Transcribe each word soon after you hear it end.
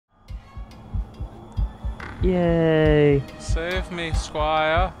Yay! Save me,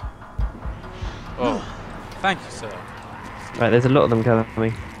 Squire. Oh, thank you, sir. Right, there's a lot of them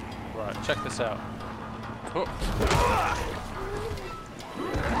coming. Right, check this out. Oh,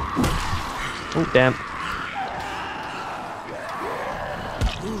 Oh, damn.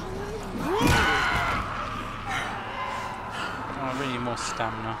 I really need more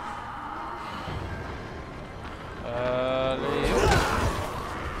stamina.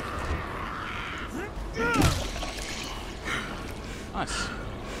 Nice.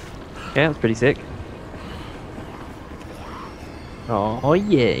 Yeah, that's pretty sick. Oh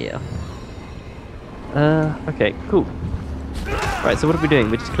yeah. Okay, cool. Right, so what are we doing?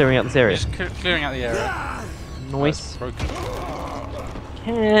 We're just clearing out this area. Just clearing out the area. Nice. Broken.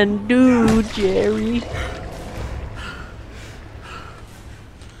 Can do, Jerry.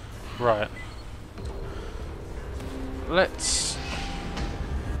 Right. Let's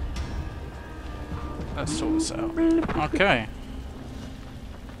sort this out. Okay.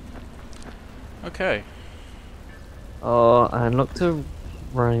 Okay. Oh, I unlocked a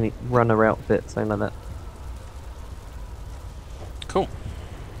runner outfit, something like that. Cool.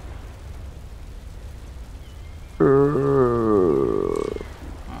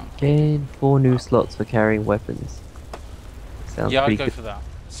 Gain 4 new slots for carrying weapons. Sounds Yeah, I'd pretty go good. for that.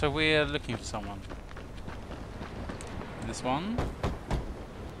 So we're looking for someone. This one?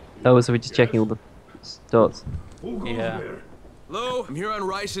 Oh, so we're just checking all the dots. Yeah. Hello, I'm here on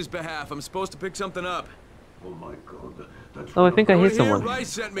Rice's behalf. I'm supposed to pick something up. Oh my god. That's Oh, I think I hear Right here, someone. Rice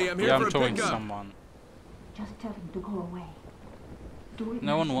sent me. I'm here Yeah, for I'm a talking to pickup. someone. Just tell him to go away. Do it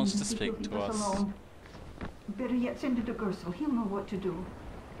No one nice wants and to speak leave to us us. alone. Better yet, send it to Gersel. He'll know what to do.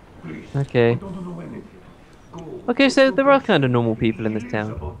 please. Okay. I don't know anything. Go. Okay, so there are kind of normal people in this Hears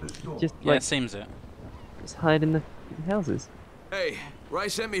town. about the storm. Just Yeah, like it seems it. just hide in the houses. Hey,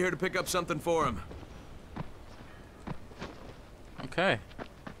 Rice sent me here to pick up something for him. Okay.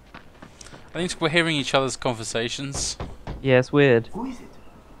 I think we're hearing each other's conversations. Yeah, it's weird. Who is it?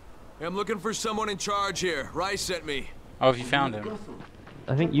 Hey, I'm looking for someone in charge here. Rice sent me. Oh, have you found him?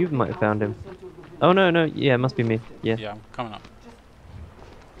 I think you might have found him. Oh no, no, yeah, it must be me. Yeah. Yeah, I'm coming up.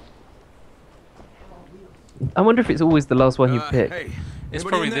 I wonder if it's always the last one you pick. Hey, It's anybody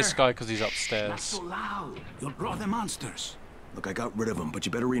probably in this there? guy because he's upstairs. So loud. You'll draw the monsters. Look, I got rid of them, but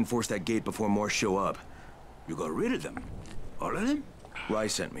you better reinforce that gate before more show up. You got rid of them. All of them?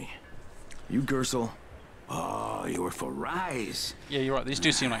 Rice sent me. You Gersel? Oh, you were for Rise. Yeah, you're right. These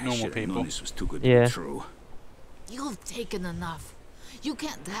do seem like normal Should've known people. This was too good Yeah. to be true. You've taken enough. You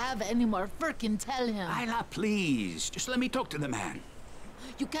can't have any more. Frickin' tell him. Isla, please. Just let me talk to the man.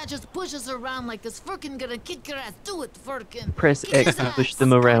 You can't just push us around like this. Frickin' gonna kick your ass. Do it, Frickin'. Press Kick his X to ass. push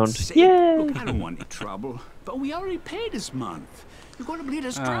them around. Say, Yay! Look, I don't want any trouble, but we already paid this month. You're going to bleed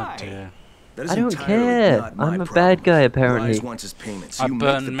us Oh dry. dear. That is I don't entirely care. not my I'm a problem. bad guy, apparently. Rice wants his payments. I You make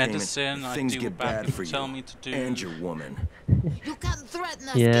burn the medicine, payments, I things do get what bad bad people for tell you me to do. and your woman. You can't threaten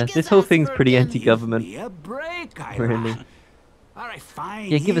us. Yeah, Kick this his whole ass, thing's pretty Frickin'. anti-government. Give me a break, Isla. Really. All right, fine.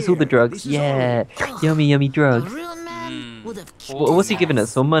 Yeah, give us all the here. drugs. This is all Yeah, Ugh. yummy, yummy A drugs. real man would have kicked What's he his giving ass.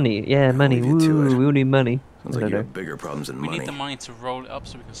 us? Some money? Yeah, money. leave you to Woo, it. we all need money. Sounds I like you don't have bigger problems than We money. need the money to roll it up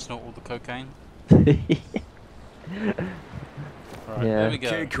so we can snort all the cocaine. know. Right, Yeah. there we go.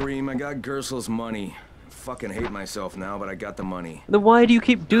 Okay, Kareem, I got Gersel's money. Fucking hate myself now, but I got the money. Then why do you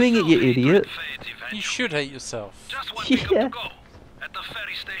keep doing it, you idiot? You should hate yourself. Just one Yeah. pickup to go. At the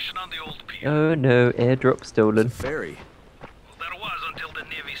ferry station on the old pier. Oh no, airdrop stolen. Ferry. There was until the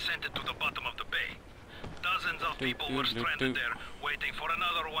Navy sent it to the bottom of the bay. Dozens of people were stranded there, waiting for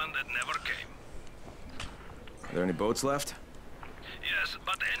another one that never came. Are there any boats left? Yes,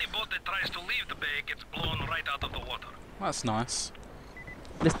 but any boat that tries to leave the bay gets blown right out of the water. That's nice.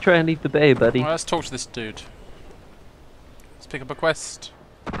 Let's try and leave the bay, buddy. Well, let's talk to this dude. Let's pick up a quest.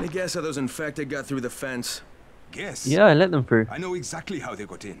 Any guess how those infected got through the fence? Guess. Yeah, I let them through. I know exactly how they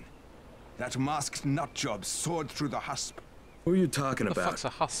got in. That masked nutjob soared through the husp. Who are you talking What the about? fuck's a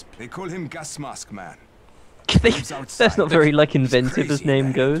husp? They call him Gas Mask Man. That's not very like inventive as crazy, name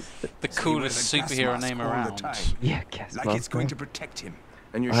man. goes. The So he coolest wears a gas superhero mask name all the around. time, Yeah, Gas like Mask it's going Man. to protect him.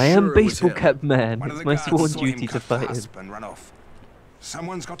 And you're I sure am it was Baseball him? Cap Man. One of It's the my guards sworn saw him duty to cut the fight him. husp and run off.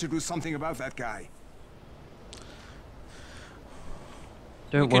 Someone's got to do something about that guy.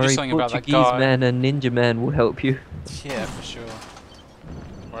 Don't could do worry, something about that Portuguese guy. Man and Ninja Man will help you. Yeah, for sure.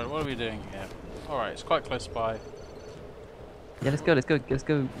 Right, what are we doing here? Alright, it's quite close by. Yeah, let's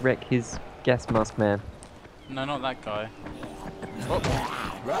go wreck his Gas Mask Man. No, not that guy. Oh.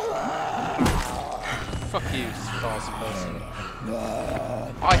 Fuck you, fast person.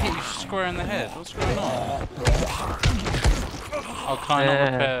 I hit you square in the head. What's going on? Oh, can I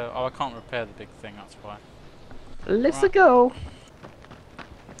not repair? Oh, I can't repair the big thing. That's why. Let's Right. go.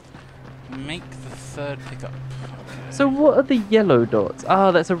 Make the third pickup. So what are the yellow dots?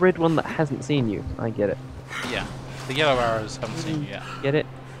 Ah, that's a red one that hasn't seen you. I get it. Yeah. The yellow arrows haven't seen you yet. Get it?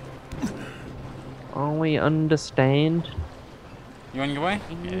 Oh, we understand. You on your way?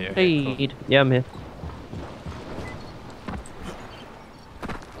 Yeah, yeah, okay, cool. Indeed. Yeah, I'm here.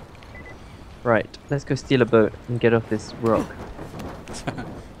 Right, let's go steal a boat and get off this rock.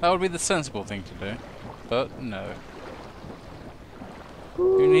 That would be the sensible thing to do. But no.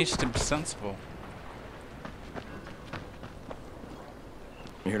 Who needs to be sensible?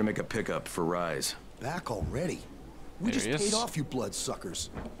 I'm here to make a pickup for Rise. Back already? We There just he is. paid off you bloodsuckers.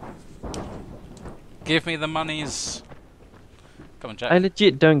 Give me the monies. Come on, Jack. I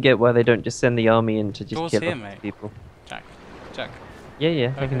legit don't get why they don't just send the army in to just Door's kill here, off mate. people. Jack. Jack. Yeah, yeah,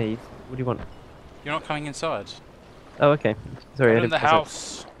 I can Okay. hear you. What do you want? You're not coming inside. Oh, okay. Sorry, I I'm in didn't the press it.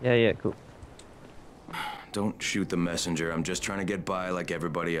 house. Yeah, yeah, cool. Don't shoot the messenger. I'm just trying to get by like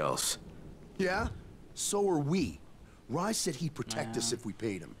everybody else. Yeah? So are we. Rise said he'd protect us if we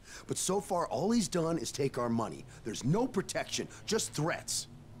paid him. But so far, all he's done is take our money. There's no protection, just threats.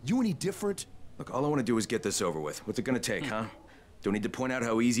 You any different? Look, all I want to do is get this over with. What's it gonna take, huh? Don't need to point out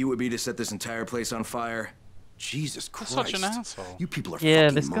how easy it would be to set this entire place on fire. Jesus Christ. Such an asshole. You people are Yeah,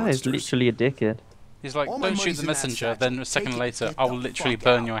 fucking this guy is monsters. literally a dickhead. He's like, All my don't shoot money's the in that messenger, satchel. then a second Take it, later, get I the will literally fuck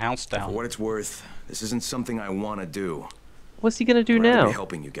burn out. your house For down. what it's worth, this isn't something I want to do. What's he gonna do I'd rather now? be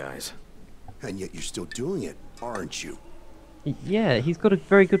helping you guys. And yet you're still doing it, aren't you? Yeah, he's got a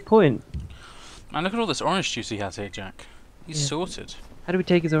very good point. Man, look at all this orange juice he has here, Jack. He's Yeah. sorted. How do we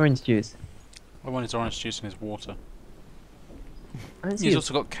take his orange juice? I want his orange juice in his water. I don't see He's it.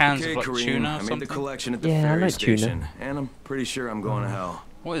 also got cans Okay, of like Kareem, tuna or I made something. the collection at the Yeah, I ferry like tuna. station, and I'm pretty sure I'm going to hell.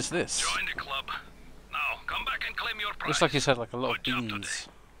 What is this? Join the club. Now, come back and claim your prize. Looks like he's had like a lot of Good job beans.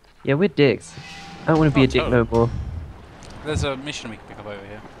 Yeah, we're dicks. I don't want to be Oh, a dick totally. no more. There's a mission we can pick up over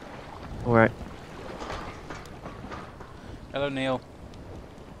here. Alright. Hello, Neil.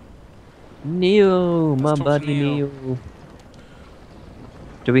 Neil, my Let's talk to buddy Neil. Neil.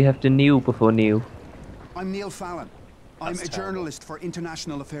 Do we have to kneel before Neil? I'm Neil Fallon. I'm That's a terrible. journalist for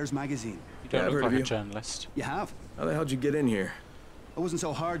International Affairs magazine. You don't Yeah, I've look heard of like a you. journalist. You have? How the hell did you get in here? It wasn't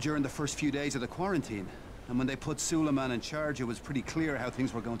so hard during the first few days of the quarantine. And when they put Suleiman in charge, it was pretty clear how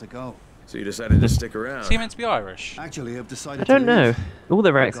things were going to go. So you decided to stick around? Is he meant to be Irish? Actually, I've decided I don't to know. leave. All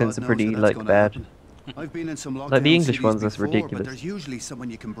their God accents are knows pretty, that that's like, gonna bad. happen. I've been in some Like, the lockdown English cities ones, that's before, ridiculous. But there's usually someone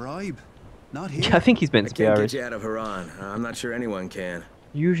you can bribe. Not here. I think he's meant I to be can't Irish. get you out of Haran. I'm not sure anyone can.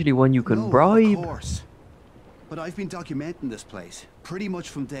 Usually one you can No, bribe. Of course. But I've been documenting this place pretty much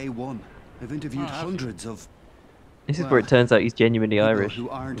from day one. I've interviewed have you? hundreds of This is well, where it turns out he's genuinely people Irish. who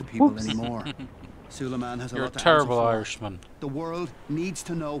aren't people Whoops. anymore. Suleiman has a You're a lot to answer terrible for. Irishman. The world needs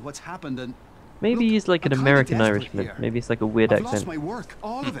to know what's happened and Maybe look, he's like an I'm kinda American desperate Irishman. here. Maybe it's like a weird I've lost accent. my work,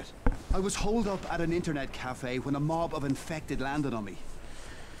 all of it. I was holed up at an internet cafe when a mob of infected landed on me.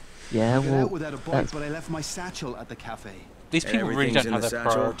 Yeah, I got well, out without a bite, that's... but I left my satchel at the cafe. These people really Everything's don't in have the their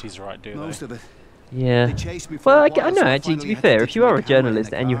satchel? priorities right, do Most they? of it. Yeah. They chased me for Well, a I while, know, so I actually, to finally be had fair, ditch if you my are a camera in the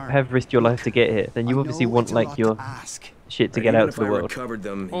journalist and you car. have risked your life to get here, then you I obviously know want, it's a like, lot your to ask. shit to And get even out if to the I world. recovered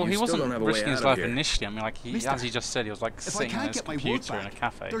them, Well, you he still don't wasn't have a way risking his out life of here. initially. I mean, like, he, Mister, as he just said, he was like If I sitting on can't his get my work computer in a back,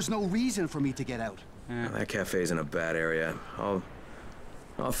 cafe. there's no reason for me to get out. Yeah. That cafe's in a bad area.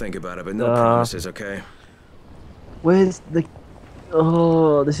 I'll think about it, but no promises, okay? Where's the...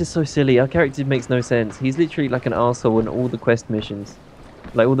 Oh, this is so silly. Our character makes no sense. He's literally like an arsehole in all the quest missions.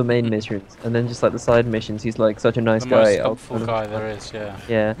 Like, all the main missions. And then just, like, the side missions, he's, like, such a nice The guy. most I'll helpful kind of- guy there is, yeah.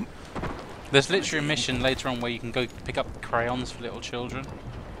 Yeah. There's literally a mission later on where you can go pick up crayons for little children.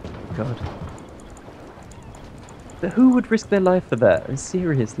 God. But who would risk their life for that?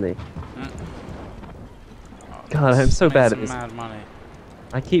 Seriously. Oh, God, I'm he's so made bad some at this. mad money.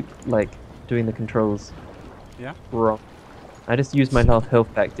 I keep, like, doing the controls Yeah? wrong. I just use my half health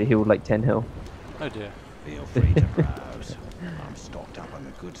pack to heal, like, 10 health. Oh dear. Feel free to browse. I'm stocked up on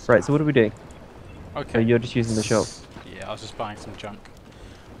the good stuff. Right, so what are we doing? Okay. So you're just using the shop. Yeah, I was just buying some junk.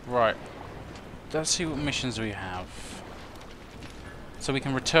 Right. Let's see what missions we have. So we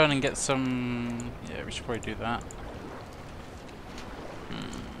can return and get some... Yeah, we should probably do that.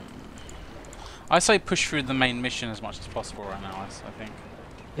 I say push through the main mission as much as possible right now, I think.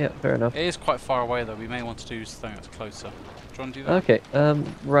 Yeah, fair enough. It is quite far away though, we may want to do something that's closer. Do you want to do that? Okay,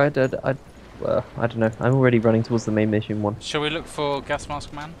 right, well, I don't know. I'm already running towards the main mission one. Shall we look for Gas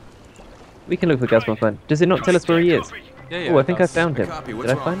Mask Man? We can look for Gasman Fan. Does it not tell us where he is? Yeah, yeah. Oh, I it think I does. found him. Copy, Did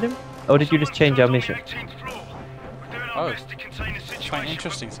what's I wrong? find him? Or did you just change our mission? Oh. Something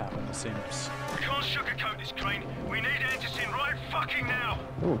interesting's happened, it seems. We can't sugarcoat this, Crane. We need Anderson right fucking now.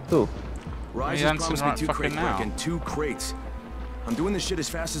 Oh, cool. Rise You're has dancing promised right me 2 fucking crate now. break and 2 crates. I'm doing this shit as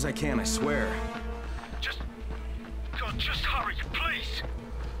fast as I can, I swear. God, just hurry, please.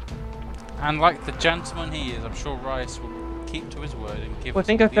 And like the gentleman he is, I'm sure Rice will keep to his word and give Well, I us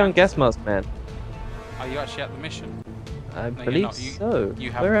think I the found Gas answer. Mask Man. Are you actually at the mission? I No, you're believe not. so.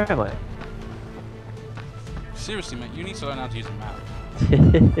 You have. Where am I? Seriously, mate, you need to learn how to use a map.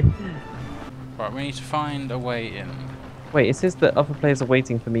 Right, we need to find a way in. Wait, it says that other players are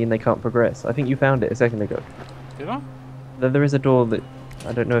waiting for me and they can't progress. I think you found it a second ago. Did I? There is a door that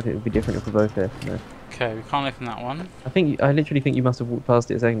I don't know if it would be different if we're both here. No. Okay, we can't open that one. I literally think you must have walked past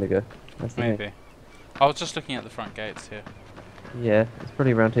it a second ago. That's the thing. Maybe. I was just looking at the front gates here. Yeah, it's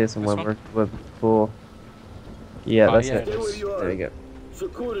probably around here somewhere This where one? we were before. Yeah, Oh, that's yeah, it. it is. There you go.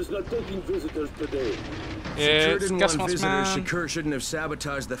 Shakur is not taking visitors today. Shakur It's didn't Gas want Mask visitors. Man. Shakur shouldn't have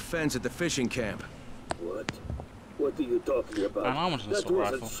sabotaged the fence at the fishing camp. What? What are you talking about? And I want an that assault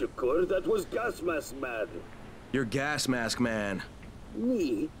wasn't rifle. Shakur, that was Gas Mask Man. You're Gas Mask Man.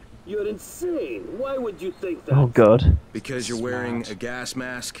 Me? You're insane. Why would you think that? Oh god. Because you're wearing Smart. a gas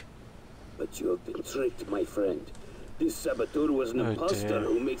mask? But you have been tricked, my friend. This saboteur was an Oh, imposter dear.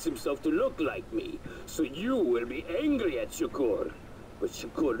 who makes himself to look like me. So you will be angry at Shakur. But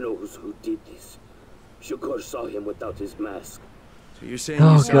Shakur knows who did this. Shakur saw him without his mask. So you're saying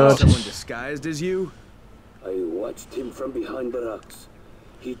Oh, you saw God. someone disguised as you? I watched him from behind the rocks.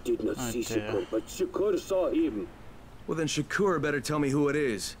 He did not Oh, see dear. Shakur, but Shakur saw him. Well then Shakur better tell me who it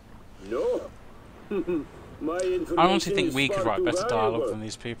is. No. My information I honestly think is we could far write too better dialogue valuable. than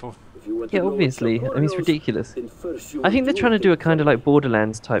these people. If you want Yeah, to know what obviously. Shakur I mean, it's knows, ridiculous. then first you I think will they're trying to do a kind of like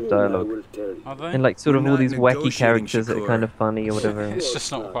Borderlands type Soon I dialogue. will tell you. Are they? And like sort We're of all not these wacky negotiating, characters that are Shakur. kind of funny or whatever. It's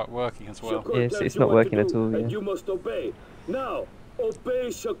just not quite working as well. Shakur Yes, tells it's you not what working to at do, all, and yeah. you must obey. Now, obey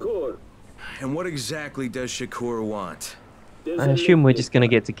Shakur. And what exactly does Shakur want? There's I a assume we're lady. just gonna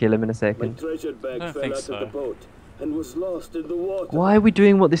get to kill him in a My second. treasure bag don't fell think out so. of the boat and was lost in the water. Why are we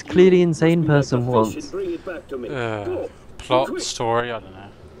doing what this clearly You insane must be person like a fish wants? and bring it back to me. Go. Plot, Quick. story, I don't know.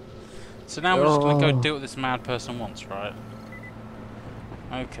 So now we're just gonna Oh. go do what this mad person wants, right?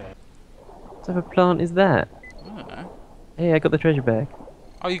 Okay. What type of plant is that? I don't know. Hey, I got the treasure bag.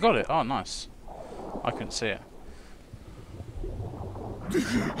 Oh, you got it? Oh, nice. I couldn't see it.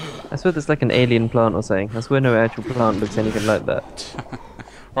 I swear that's like an alien plant or something. I swear no actual plant looks anything like that.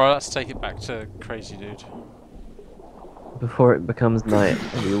 Right, let's take it back to Crazy Dude. Before it becomes night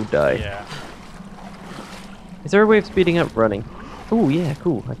and we all die. Yeah. Is there a way of speeding up running? Oh yeah,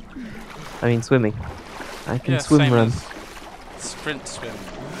 cool. I mean swimming. I can Yeah, swim same run. as sprint swim.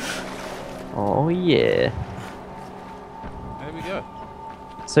 Oh yeah. There we go.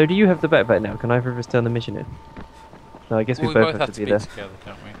 So do you have the backpack now? Can either of us turn the mission in? No, I guess Well, we we both have to be there. together,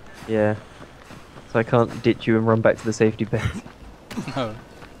 don't we? Yeah. So I can't ditch you and run back to the safety bed. No.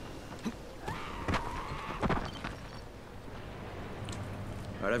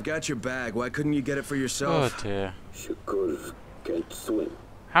 Alright, I've got your bag. Why couldn't you get it for yourself? Oh dear. Shakur can't swim.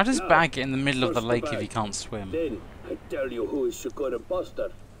 How does Now, Bag get in the middle of the first lake the if he bag. can't swim? Then I tell you who is Shakur imposter.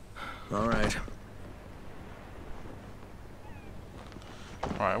 Alright.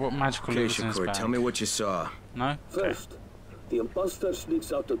 Right, what magical Okay, loot is in his Shakur, bag? tell me what you saw. No? Okay. First, the imposter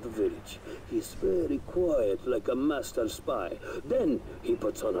sneaks out of the village. He's very quiet, like a master spy. Then he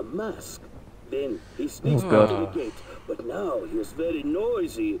puts on a mask. Then he sneaks Oh, back to God. the gate. But now he is very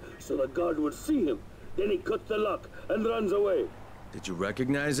noisy, so the guard will see him. Then he cuts the lock and runs away. Did you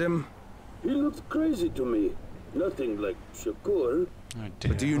recognize him? He looked crazy to me. Nothing like Shakur. Oh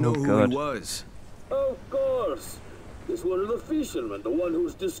dear. But do you know Oh, who God. he was? Of course. He's one of the fishermen, the one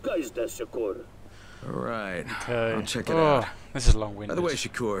who's disguised as Shakur. Alright. Okay. I'll check it Oh, out. this is long-winded. By the way,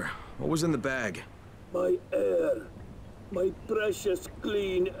 Shakur, what was in the bag? My air. My precious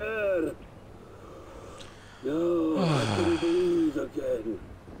clean air. No, I can breathe again.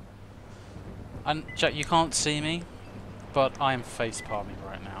 And Jack, you can't see me, but I am face palming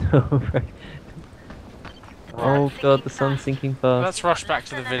right now. Right. Oh god, the sun's sinking fast. Let's rush back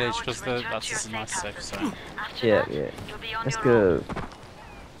to the village because that's just a nice safe zone. Yeah, yeah. Let's go.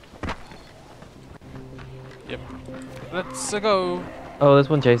 Yep. Let's go. Oh, there's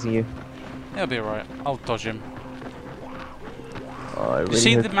one chasing you. He'll be alright. I'll dodge him. Oh, I You really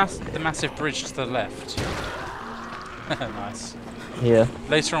see hope- the massive bridge to the left? Nice. Yeah.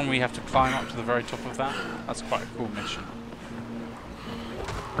 Later on we have to climb up to the very top of that. That's quite a cool mission.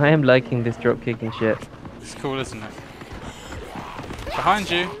 I am liking this drop kicking shit. It's cool, isn't it? Behind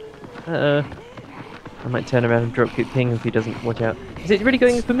you! I might turn around and drop kick King if he doesn't watch out. Is it really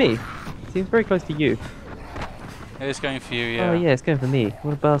going for me? Seems very close to you. It is going for you, yeah. Oh yeah, it's going for me.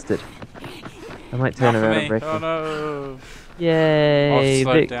 What a bastard. I might Not turn for around me. and break Oh him. no! Yay! I've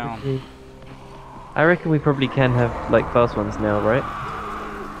slowed victory. down. I reckon we probably can have like fast ones now, right?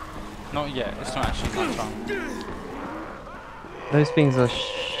 Not yet. It's not actually night time. Those things are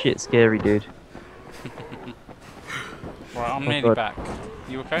shit scary, dude. Right, I'm Oh, nearly God. back.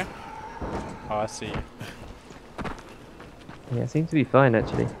 You okay? Oh, I see you. Yeah, it seems to be fine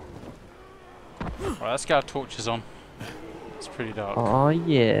actually. Right, let's get our torches on. It's pretty dark. Oh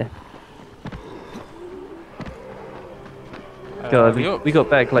yeah. God, we got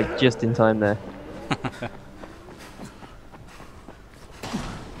back like just in time there.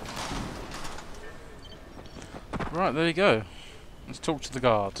 Right, there you go. Let's talk to the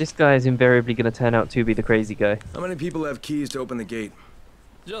guard. This guy is invariably going to turn out to be the crazy guy. How many people have keys to open the gate?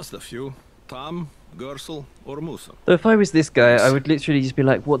 Just a few. Tom, Gersel, or Musa. So if I was this guy, I would literally just be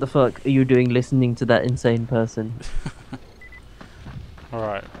like, what the fuck are you doing listening to that insane person?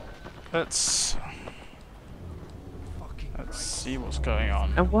 Alright. Let's see what's going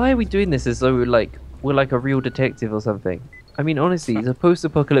on. And why are we doing this as though we're like a real detective or something? I mean, honestly, it's a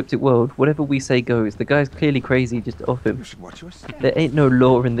post-apocalyptic world. Whatever we say goes. The guy's clearly crazy, just off him. There ain't no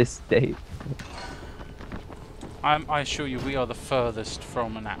law in this state. I assure you, we are the furthest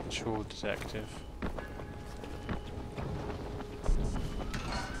from an actual detective.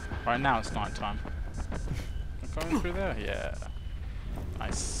 Right now it's night time. Going through there? Yeah.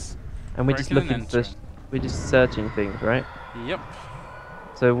 Nice. And we're just looking for... We're just searching things, right? Yep.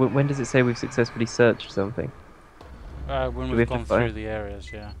 So when does it say we've successfully searched something? When we've gone through the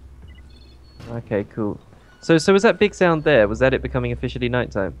areas, yeah. Okay, cool. So was that big sound there? Was that it becoming officially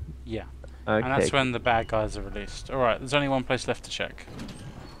nighttime? Yeah. Okay. And that's when the bad guys are released. Alright, there's only one place left to check.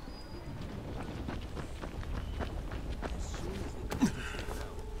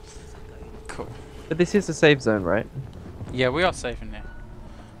 Cool. But this is a safe zone, right? Yeah, we are safe in here.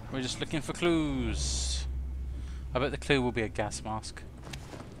 We're just looking for clues. I bet the clue will be a gas mask.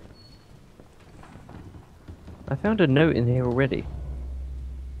 I found a note in here already.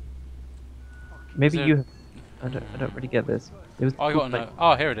 Maybe you... I don't really get this. It was Oh, I got a note.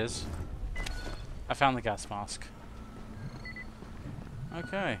 Oh, here it is. I found the gas mask.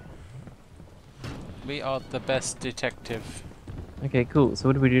 Okay. We are the best detective. Okay, cool. So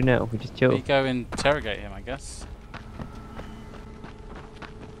what do we do now? We just chill. We go interrogate him, I guess.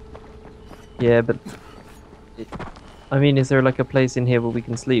 Yeah, but... I mean, is there like a place in here where we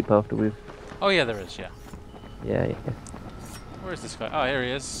can sleep after we've... Oh yeah, there is, yeah. Yeah. Where is this guy? Oh, here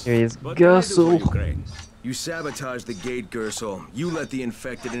he is. Here he is. Gersel! You sabotaged the gate, Gersel. You let the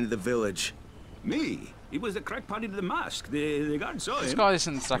infected into the village. Me? He was the crackpot in the mask. The guard saw him. This guy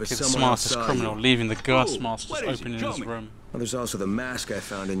isn't exactly the smartest criminal, leaving the gas mask just open in his room. Well, there's also the mask I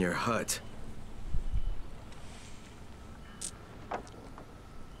found in your hut.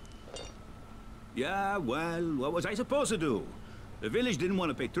 Yeah, well, what was I supposed to do? The village didn't want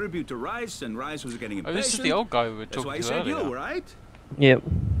to pay tribute to Rice, and Rice was getting impatient. Oh, this is the old guy we were That's talking why I to said earlier. you, right? Yep.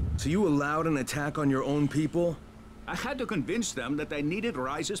 So you allowed an attack on your own people? I had to convince them that they needed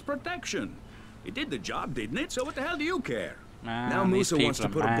Rice's protection. It did the job, didn't it? So what the hell do you care? Man, now Musa wants to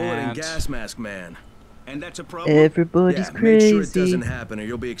put a bullet in Gas Mask Man. And that's a problem? Everybody's crazy. Make sure it doesn't happen, or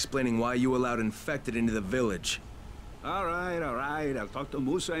you'll be explaining why you allowed infected into the village. All right. I'll talk to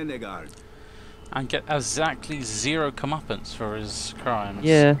Musa and the guard. And get exactly 0 comeuppance for his crimes.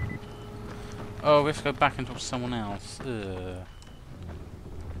 Yeah. Oh, we have to go back and talk to someone else. Ugh.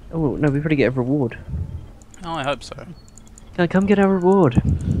 Oh, no, we've got to get a reward. Oh, I hope so. Can I come get our reward?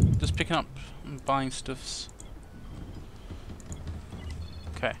 Just picking up and buying stuffs.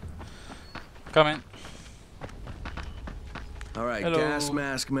 Okay. Come in. Alright, Hello. Gas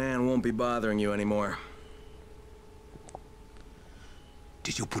Mask Man won't be bothering you anymore.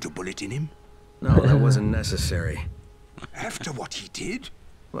 Did you put a bullet in him? No, that wasn't necessary. After what he did?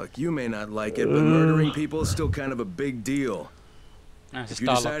 Look, you may not like it, but murdering people is still kind of a big deal. If you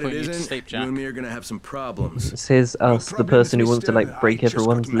decide it isn't, you and me are gonna have some problems. It says us, the person who wants to like break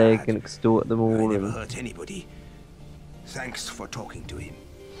everyone's leg and extort them all. Never hurt anybody. Thanks for talking to him.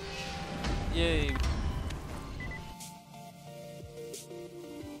 Yay.